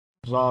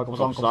Hey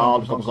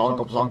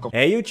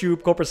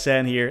YouTube,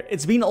 Coppersan here.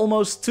 It's been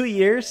almost 2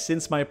 years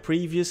since my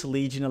previous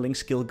Legion and Link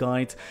skill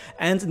guide,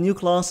 and new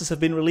classes have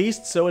been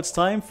released, so it's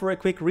time for a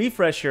quick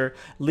refresher.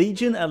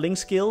 Legion and Link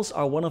skills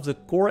are one of the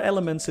core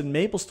elements in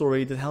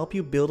MapleStory that help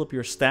you build up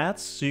your stats,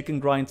 so you can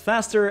grind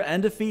faster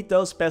and defeat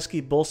those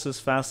pesky bosses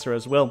faster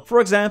as well.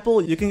 For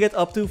example, you can get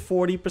up to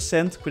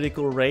 40%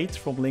 critical rate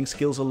from Link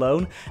skills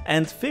alone,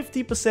 and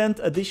 50%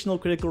 additional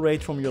critical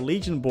rate from your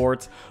Legion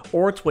board,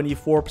 or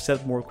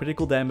 24% more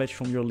critical damage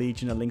from your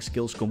Legion and Link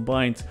skills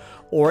combined,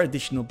 or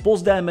additional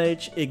boss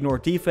damage, ignore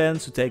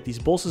defense to take these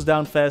bosses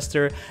down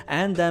faster,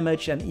 and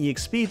damage and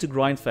EXP to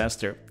grind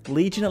faster.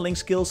 Legion and Link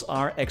skills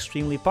are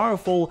extremely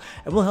powerful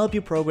and will help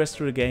you progress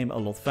through the game a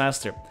lot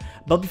faster.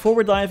 But before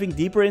we're diving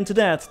deeper into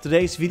that,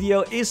 today's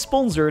video is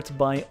sponsored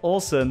by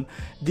Awesome.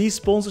 These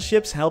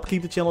sponsorships help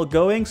keep the channel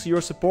going, so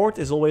your support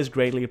is always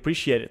greatly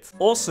appreciated.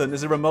 Awesome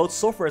is a remote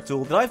software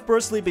tool that I've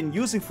personally been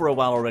using for a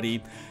while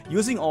already.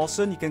 Using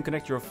Awesome, you can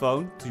connect your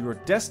phone to your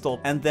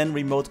desktop and then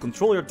remote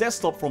control your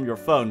desktop from your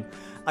phone.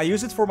 I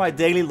use it for my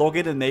daily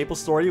login in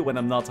MapleStory when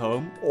I'm not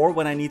home, or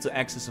when I need to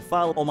access a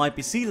file on my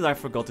PC that I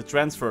forgot to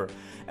transfer.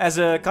 As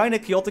a kinda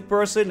chaotic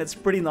person, it's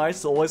pretty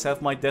nice to always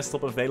have my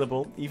desktop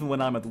available, even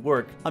when I'm at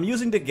work. I'm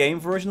using the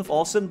game version of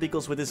Awesome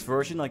because with this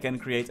version I can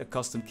create a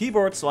custom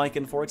keyboard so I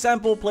can, for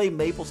example, play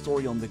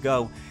MapleStory on the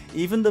go,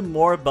 even the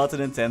more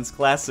button-intense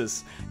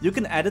classes. You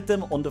can edit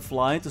them on the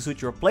fly to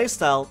suit your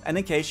playstyle, and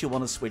in case you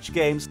want to switch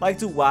games, like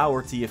to WoW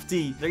or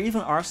TFT, there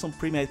even are some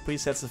pre-made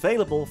presets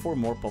available for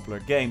more popular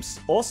games.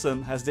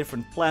 Awesome has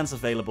different plans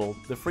available.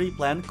 The free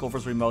plan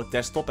covers remote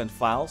desktop and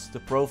files, the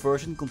pro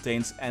version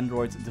contains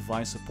Android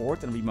device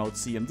support and remote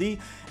CMD,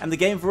 and the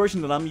game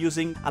version that I'm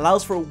using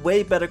allows for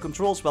way better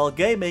controls while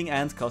gaming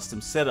and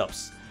custom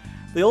setups.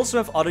 They also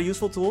have other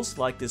useful tools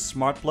like this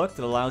smart plug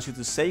that allows you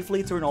to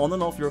safely turn on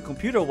and off your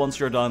computer once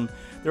you're done.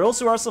 There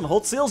also are some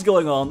hot sales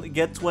going on.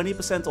 Get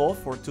 20% off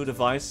for 2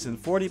 devices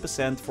and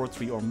 40% for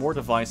 3 or more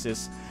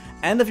devices.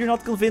 And if you're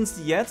not convinced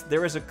yet,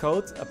 there is a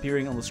code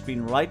appearing on the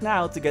screen right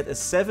now to get a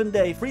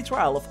 7-day free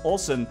trial of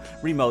Awesome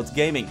Remote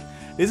Gaming.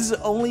 This is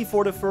only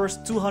for the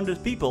first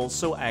 200 people,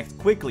 so act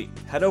quickly.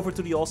 Head over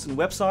to the Awesome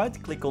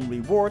website, click on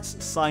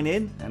rewards, sign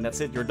in, and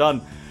that's it, you're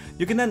done.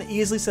 You can then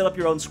easily set up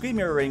your own screen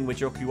mirroring with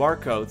your QR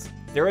code.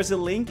 There is a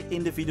link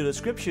in the video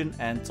description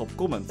and top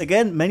comment.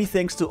 Again, many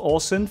thanks to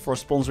Awesome for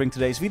sponsoring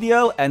today's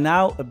video, and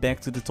now back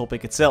to the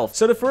topic itself.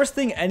 So the first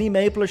thing any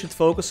Mapler should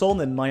focus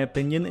on, in my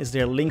opinion, is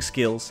their Link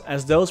skills,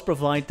 as those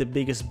provide the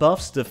biggest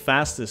buffs the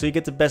fastest, so you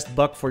get the best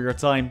buck for your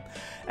time.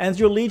 And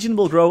your Legion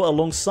will grow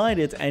alongside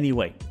it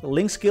anyway.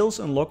 Link skills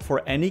unlock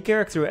for any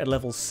character at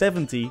level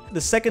 70, the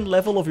second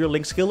level of your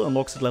Link skill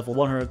unlocks at level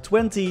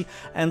 120,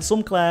 and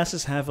some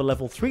classes have a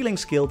level 3 Link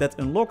skill that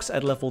unlocks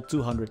at level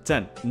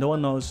 210. No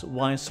one knows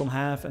why some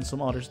have and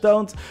some others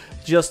don't,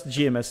 just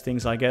GMS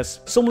things I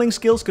guess. Some Link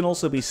skills can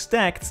also be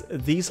stacked.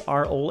 These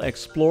are all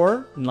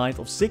Explorer, Knight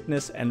of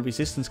Sickness and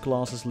Resistance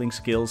classes Link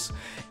skills.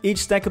 Each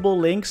stackable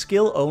Link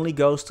skill only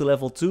goes to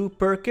level 2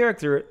 per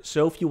character,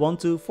 so if you want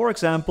to, for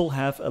example,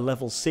 have a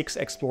level 6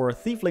 Explorer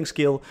Thief Link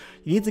skill,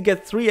 you need to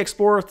get 3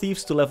 Explorer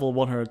Thieves to level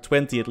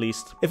 120 at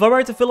least. If I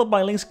were to fill up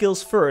my Link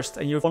skills first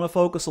and you want to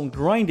focus on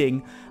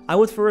grinding, I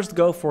would first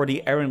go for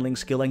the Aaron Link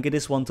skill and get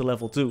this one to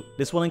level 2.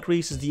 This one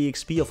increases the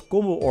EXP of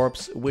combo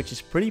orbs, which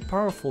is pretty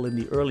powerful in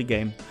the early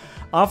game.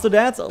 After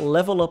that,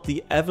 level up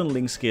the Evan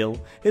Link skill.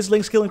 His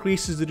Link skill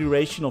increases the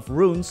duration of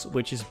runes,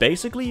 which is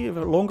basically a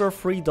longer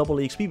free double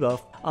EXP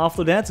buff.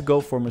 After that, go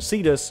for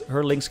Mercedes.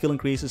 Her Link skill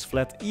increases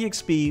flat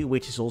EXP,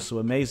 which is also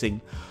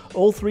amazing.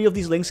 All 3 of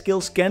these Link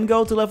skills can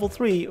go to level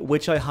 3,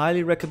 which I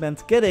highly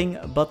recommend getting,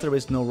 but there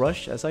is no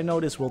rush, as I know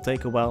this will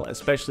take a while,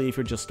 especially if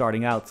you're just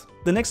starting out.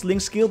 The next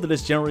Link skill that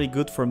is generally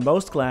good for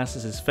most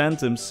classes is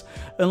Phantoms.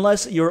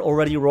 Unless you're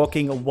already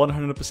rocking a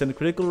 100%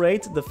 critical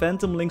rate, the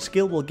Phantom Link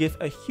skill will give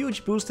a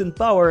huge boost in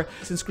power,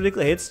 since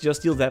critical hits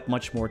just deal that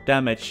much more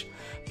damage.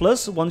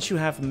 Plus, once you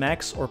have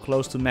max or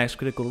close to max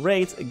critical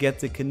rate, get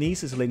the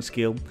Kinesis Link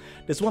skill.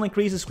 This one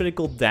increases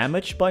critical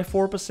damage by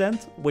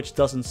 4%, which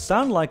doesn't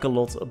sound like a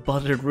lot,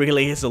 but it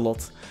really is a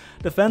lot.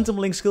 The Phantom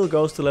Link skill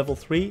goes to level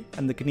 3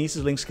 and the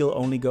Kinesis Link skill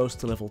only goes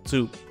to level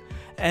 2.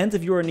 And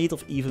if you're in need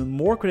of even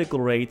more critical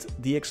rate,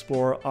 the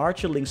Explorer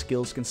Archer Link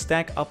skills can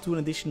stack up to an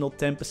additional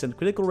 10%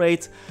 critical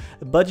rate,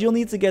 but you'll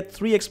need to get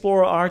 3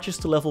 Explorer Archers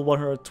to level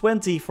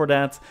 120 for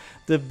that.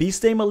 The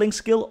Beast Tamer Link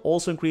skill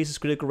also increases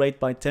critical rate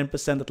by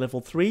 10% at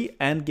level 3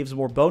 and gives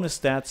more bonus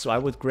stats, so I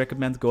would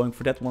recommend going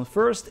for that one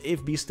first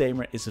if Beast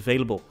Tamer is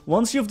available.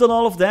 Once you've done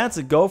all of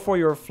that, go for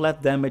your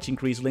flat damage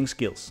increase Link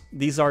skills.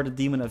 These are the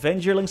Demon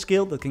Avenger Link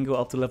skill that can go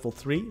up to level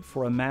 3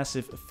 for a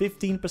massive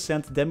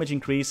 15% damage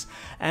increase,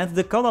 and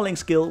the Kana Link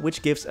skill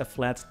which gives a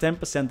flat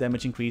 10%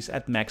 damage increase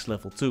at max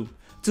level 2.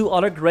 2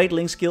 other great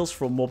Link skills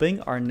for mobbing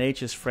are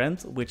Nature's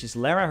Friend, which is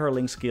Lara her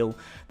Link skill.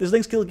 This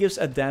Link skill gives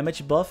a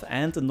damage buff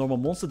and a normal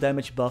monster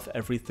damage buff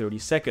every 30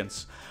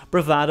 seconds.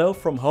 Bravado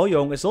from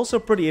Hoyoung is also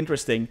pretty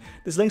interesting.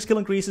 This Link skill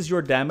increases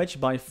your damage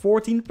by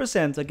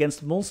 14%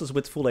 against monsters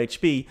with full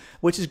HP,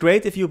 which is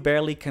great if you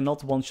barely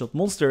cannot one-shot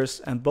monsters,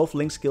 and both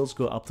Link skills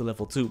go up to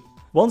level 2.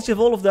 Once you have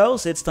all of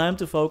those, it's time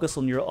to focus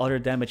on your other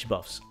damage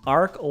buffs.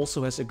 Arc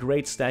also has a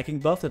great stacking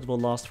buff that will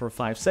last for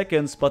 5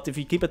 seconds, but if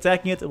you keep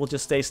attacking it, it will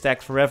just stay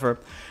stacked forever.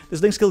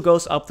 This link skill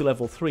goes up to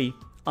level 3.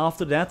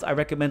 After that, I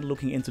recommend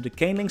looking into the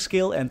Cane link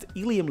skill and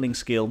Ilium link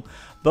skill.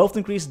 Both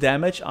increase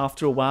damage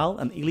after a while,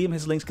 and Ilium,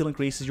 his link skill,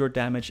 increases your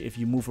damage if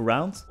you move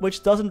around,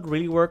 which doesn't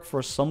really work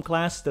for some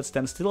classes that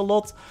stand still a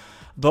lot.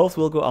 Both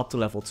will go up to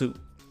level 2.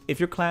 If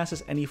your class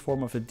has any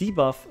form of a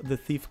debuff, the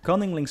Thief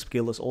Cunning link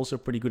skill is also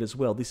pretty good as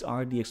well. These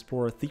are the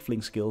Explorer Thief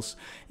link skills,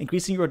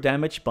 increasing your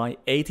damage by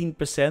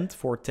 18%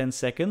 for 10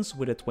 seconds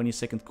with a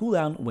 20-second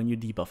cooldown when you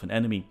debuff an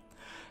enemy.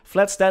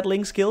 Flat stat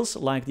link skills,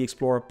 like the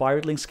Explorer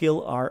Pirate link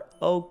skill, are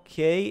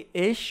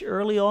okay-ish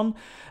early on,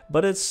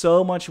 but it's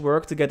so much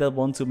work to get that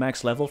one to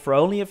max level for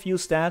only a few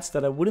stats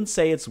that I wouldn't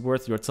say it's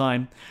worth your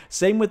time.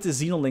 Same with the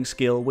Xenon link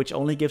skill, which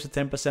only gives a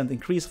 10%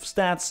 increase of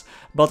stats,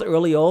 but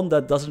early on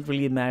that doesn't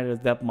really matter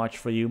that much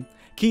for you.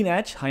 Keen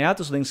Edge,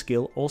 Hayato's link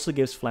skill, also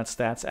gives flat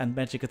stats and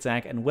magic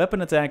attack and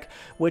weapon attack,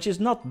 which is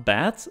not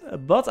bad,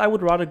 but I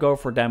would rather go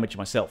for damage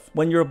myself.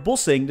 When you're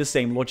bossing, the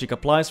same logic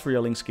applies for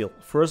your link skill.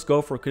 First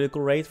go for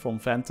critical rate from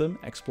Phantom,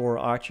 Explorer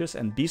Archers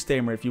and Beast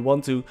Tamer if you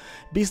want to.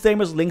 Beast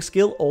Tamer's link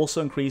skill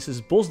also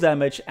increases boss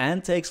damage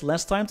and takes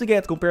less time to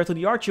get compared to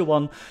the Archer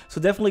one,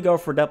 so definitely go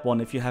for that one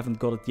if you haven't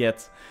got it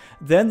yet.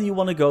 Then you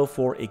want to go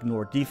for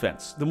Ignore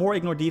Defense. The more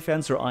Ignore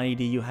Defense or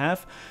IED you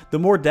have, the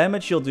more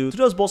damage you'll do to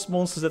those boss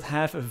monsters that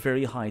have a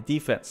very high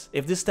defense.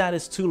 If this stat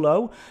is too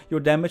low, your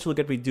damage will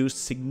get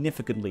reduced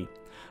significantly.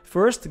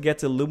 First, get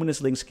the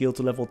Luminous link skill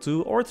to level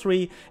 2 or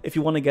 3 if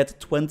you want to get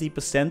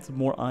 20%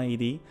 more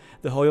IED.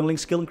 The Hoyon link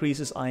skill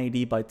increases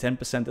IED by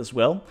 10% as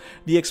well.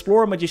 The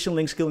Explorer Magician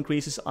link skill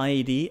increases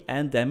IED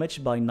and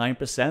damage by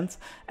 9%.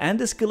 And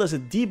the skill is a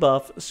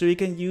debuff, so you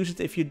can use it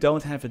if you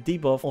don't have a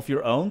debuff of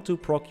your own to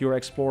proc your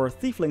Explorer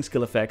Thief link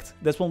skill effect.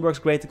 This one works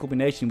great in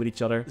combination with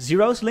each other.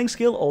 Zero's link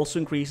skill also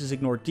increases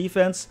Ignore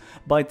Defense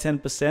by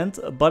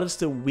 10%, but it's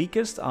the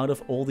weakest out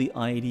of all the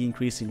IED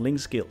increasing link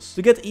skills.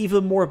 To get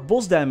even more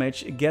boss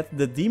damage, get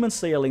the Demon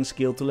Slayer link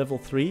skill to level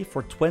 3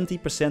 for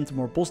 20%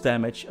 more boss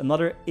damage.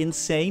 Another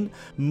insane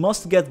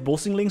must-get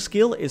bossing link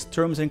skill is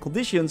Terms and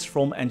Conditions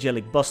from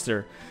Angelic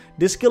Buster.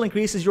 This skill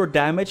increases your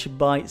damage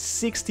by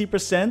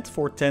 60%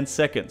 for 10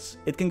 seconds.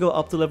 It can go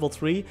up to level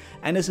 3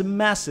 and is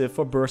massive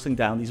for bursting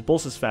down these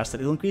bosses faster.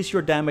 It'll increase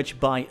your damage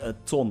by a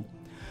ton.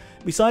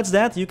 Besides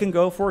that, you can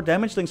go for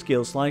damage link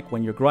skills like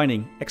when you're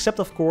grinding,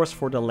 except of course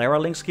for the Lara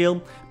link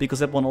skill, because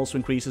that one also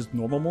increases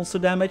normal monster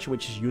damage,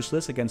 which is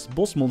useless against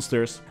boss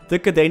monsters. The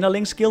Cadena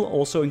link skill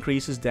also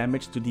increases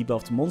damage to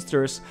debuffed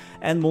monsters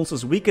and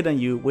monsters weaker than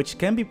you, which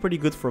can be pretty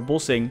good for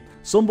bossing.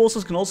 Some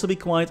bosses can also be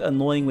quite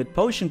annoying with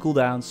potion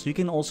cooldowns, so you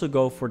can also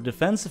go for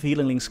defensive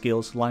healing link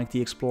skills like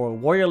the Explorer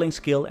Warrior link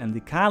skill and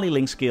the Kali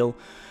link skill.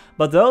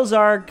 But those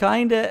are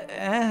kinda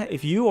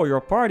if you or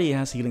your party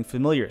has healing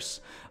familiars.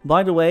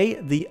 By the way,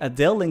 the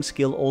Adele link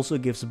skill also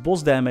gives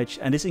boss damage,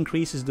 and this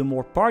increases the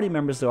more party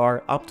members there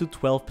are, up to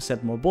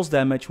 12% more boss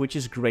damage, which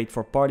is great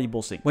for party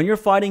bossing. When you're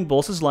fighting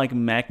bosses like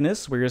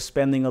Magnus, where you're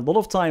spending a lot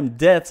of time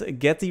dead,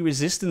 get the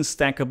resistance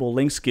stackable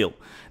link skill.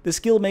 The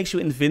skill makes you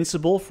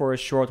invincible for a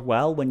short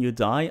while when you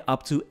die,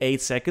 up to 8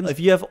 seconds,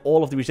 if you have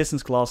all of the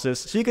resistance classes,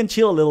 so you can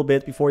chill a little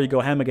bit before you go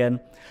ham again.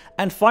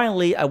 And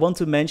finally, I want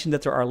to mention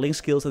that there are link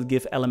skills that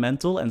give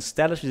elemental and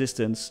status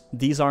resistance.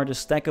 These are the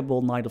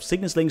stackable Knight of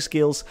Cygnus link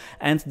skills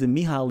and the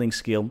Mihal link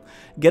skill.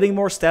 Getting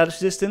more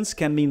status resistance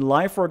can mean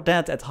life or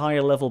death at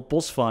higher level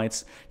boss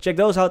fights. Check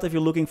those out if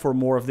you're looking for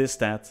more of this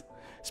stat.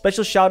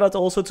 Special shout out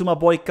also to my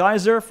boy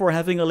Kaiser for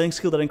having a link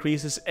skill that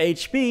increases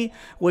HP,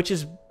 which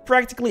is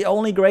practically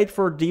only great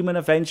for Demon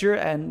Avenger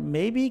and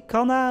maybe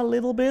Kana a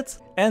little bit.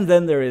 And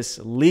then there is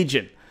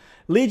Legion.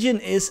 Legion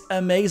is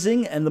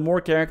amazing, and the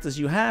more characters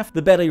you have,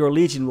 the better your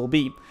Legion will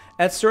be.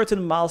 At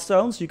certain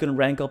milestones, you can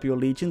rank up your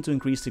Legion to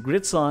increase the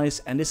grid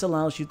size, and this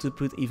allows you to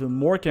put even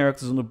more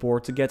characters on the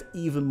board to get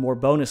even more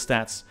bonus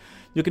stats.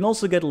 You can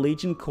also get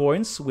Legion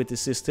coins with the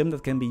system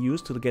that can be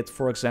used to get,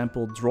 for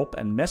example, drop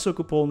and meso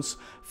coupons,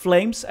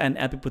 flames and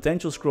epic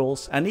potential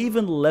scrolls, and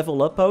even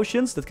level up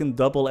potions that can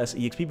double as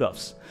EXP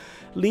buffs.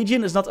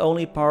 Legion is not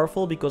only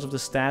powerful because of the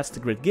stats the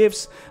grid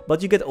gives,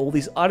 but you get all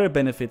these other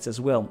benefits as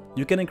well.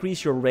 You can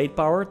increase your raid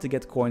power to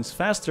get coins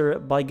faster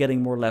by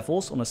getting more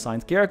levels on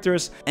assigned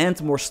characters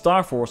and more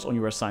star force on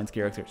your assigned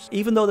characters.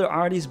 Even though there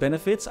are these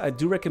benefits, I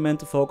do recommend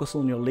to focus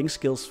on your link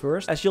skills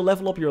first, as you'll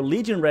level up your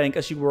Legion rank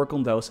as you work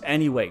on those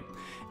anyway.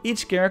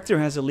 Each character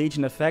has a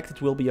Legion effect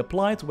that will be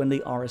applied when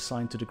they are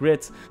assigned to the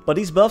grid, but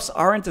these buffs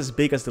aren't as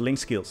big as the link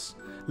skills.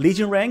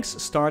 Legion ranks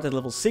start at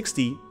level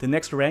 60, the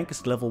next rank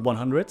is level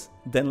 100,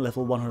 then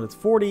level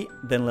 140,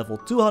 then level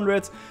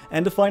 200,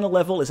 and the final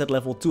level is at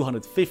level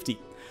 250.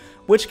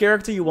 Which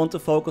character you want to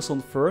focus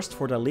on first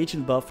for the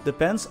Legion buff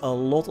depends a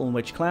lot on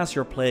which class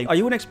you're playing. Are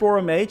you an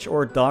Explorer Mage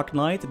or Dark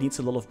Knight that needs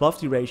a lot of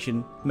buff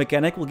duration?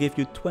 Mechanic will give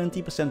you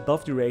 20%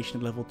 buff duration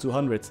at level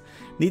 200.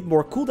 Need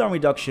more cooldown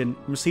reduction?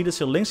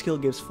 Mercedes your Link skill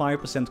gives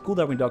 5%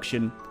 cooldown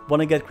reduction.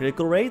 Wanna get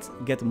critical rate?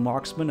 Get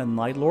Marksman and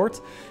Night Lord.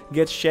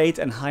 Get Shade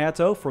and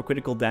Hayato for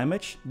critical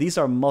damage. These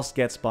are must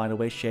gets, by the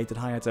way, Shade and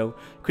Hayato.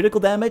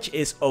 Critical damage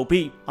is OP.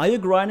 Are you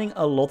grinding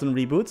a lot in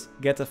Reboot?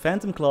 Get a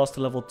Phantom class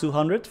to level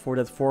 200 for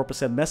that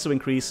 4% meso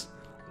increase.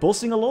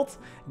 Bossing a lot?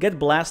 Get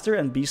Blaster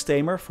and Beast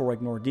Tamer for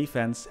ignore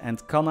defense,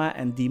 and Kanna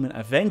and Demon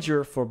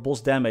Avenger for boss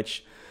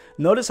damage.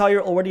 Notice how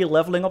you're already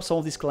leveling up some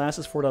of these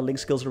classes for the Link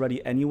skills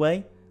already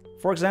anyway.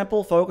 For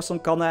example, focus on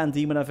Kanna and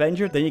Demon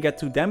Avenger, then you get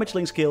 2 damage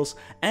Link skills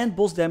and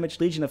boss damage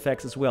Legion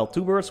effects as well.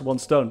 2 birds, 1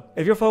 stone.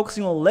 If you're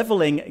focusing on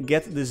leveling,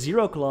 get the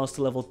Zero class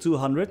to level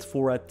 200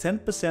 for a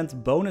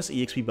 10% bonus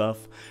EXP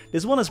buff.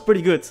 This one is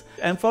pretty good.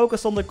 And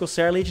focus on the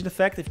Corsair Legion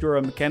effect if you're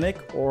a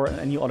mechanic or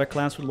any other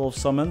class with a lot of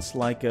summons,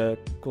 like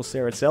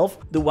Corsair itself.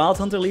 The Wild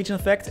Hunter Legion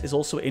effect is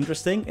also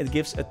interesting. It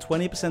gives a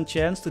 20%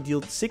 chance to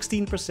deal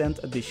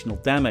 16% additional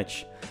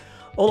damage.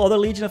 All other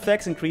Legion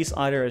effects increase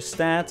either a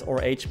stat or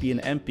HP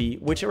and MP,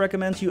 which I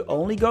recommend you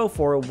only go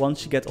for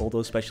once you get all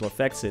those special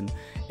effects in.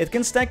 It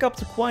can stack up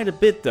to quite a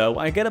bit though.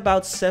 I get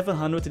about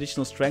 700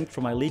 additional strength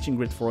from my Legion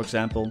grid, for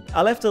example.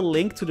 I left a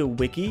link to the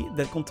wiki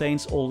that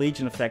contains all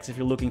Legion effects if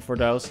you're looking for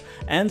those,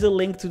 and a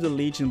link to the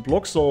Legion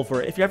block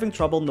solver if you're having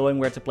trouble knowing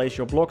where to place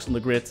your blocks on the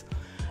grid.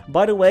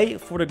 By the way,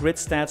 for the grid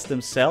stats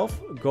themselves,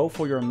 go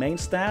for your main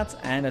stat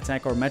and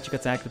attack or magic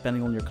attack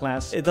depending on your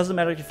class. It doesn't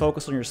matter if you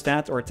focus on your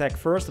stat or attack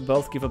first,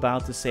 both give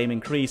about the same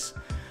increase.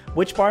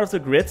 Which part of the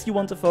grid you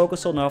want to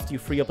focus on after you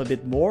free up a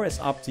bit more is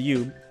up to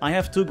you. I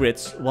have 2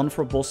 grids, one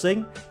for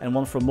bossing and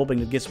one for mobbing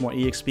that gives more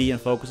EXP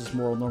and focuses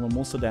more on normal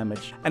monster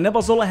damage. And that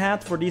was all I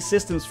had for these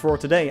systems for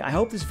today. I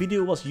hope this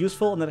video was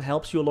useful and that it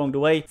helps you along the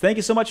way. Thank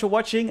you so much for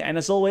watching, and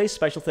as always,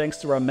 special thanks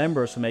to our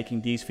members for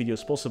making these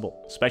videos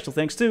possible. Special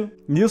thanks to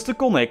Niels de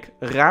Coninck,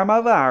 Raar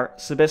maar waar,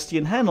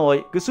 Sebastian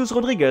Hanoy, Jesus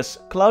Rodriguez,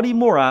 Claudie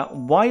Mora,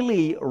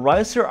 Wiley,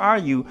 Riser Are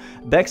You,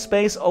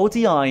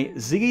 BackSpaceOTI,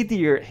 Ziggy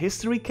Deer,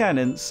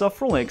 Historycanon,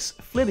 Saffronyx,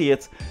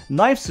 Flidiot,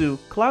 Knifesu,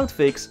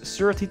 Cloudfix,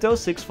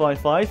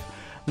 Sir-Tito655,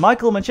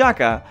 Michael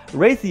Machaka,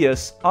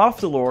 Ryalias,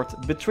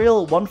 Afterlord,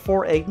 Betrayal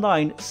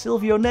 1489,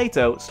 Silvio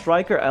Nato,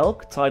 Striker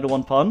Elk, Tidal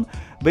 1 Pun,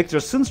 Victor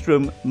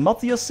Sundstrom,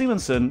 Mathias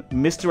Simonsson,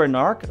 Mr.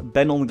 Anark,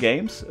 Brendon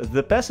Games,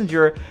 The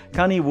Passenger,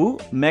 Kani Wu,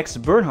 Max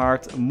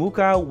Bernhardt,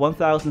 Muka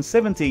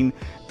 1017,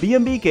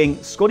 BNB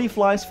King, Scotty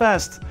Flies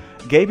Fast,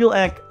 Gabriel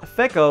Eck,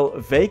 Fecko,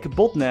 Vake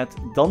Botnet,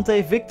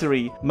 Dante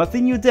Victory,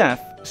 Mathinu Dev,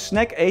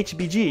 Snack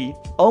HBG,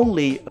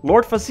 Only,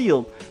 Lord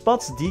Fazil,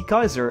 Pats D.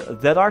 Kaiser,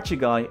 That Archie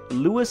Guy,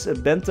 Louis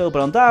Bento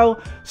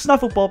Brandao,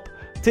 Snufflepop,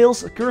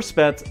 Tails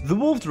Curspet, The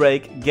Wolf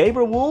Drake,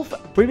 Gabriel Wolf,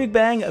 Pre-Big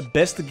Bang,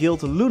 Best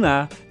Guild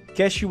Luna,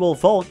 Casual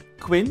Volk,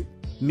 Quinn,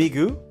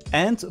 Migu,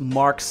 and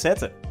Mark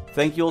Sette.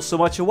 Thank you all so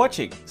much for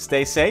watching.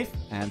 Stay safe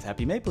and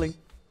happy mapling.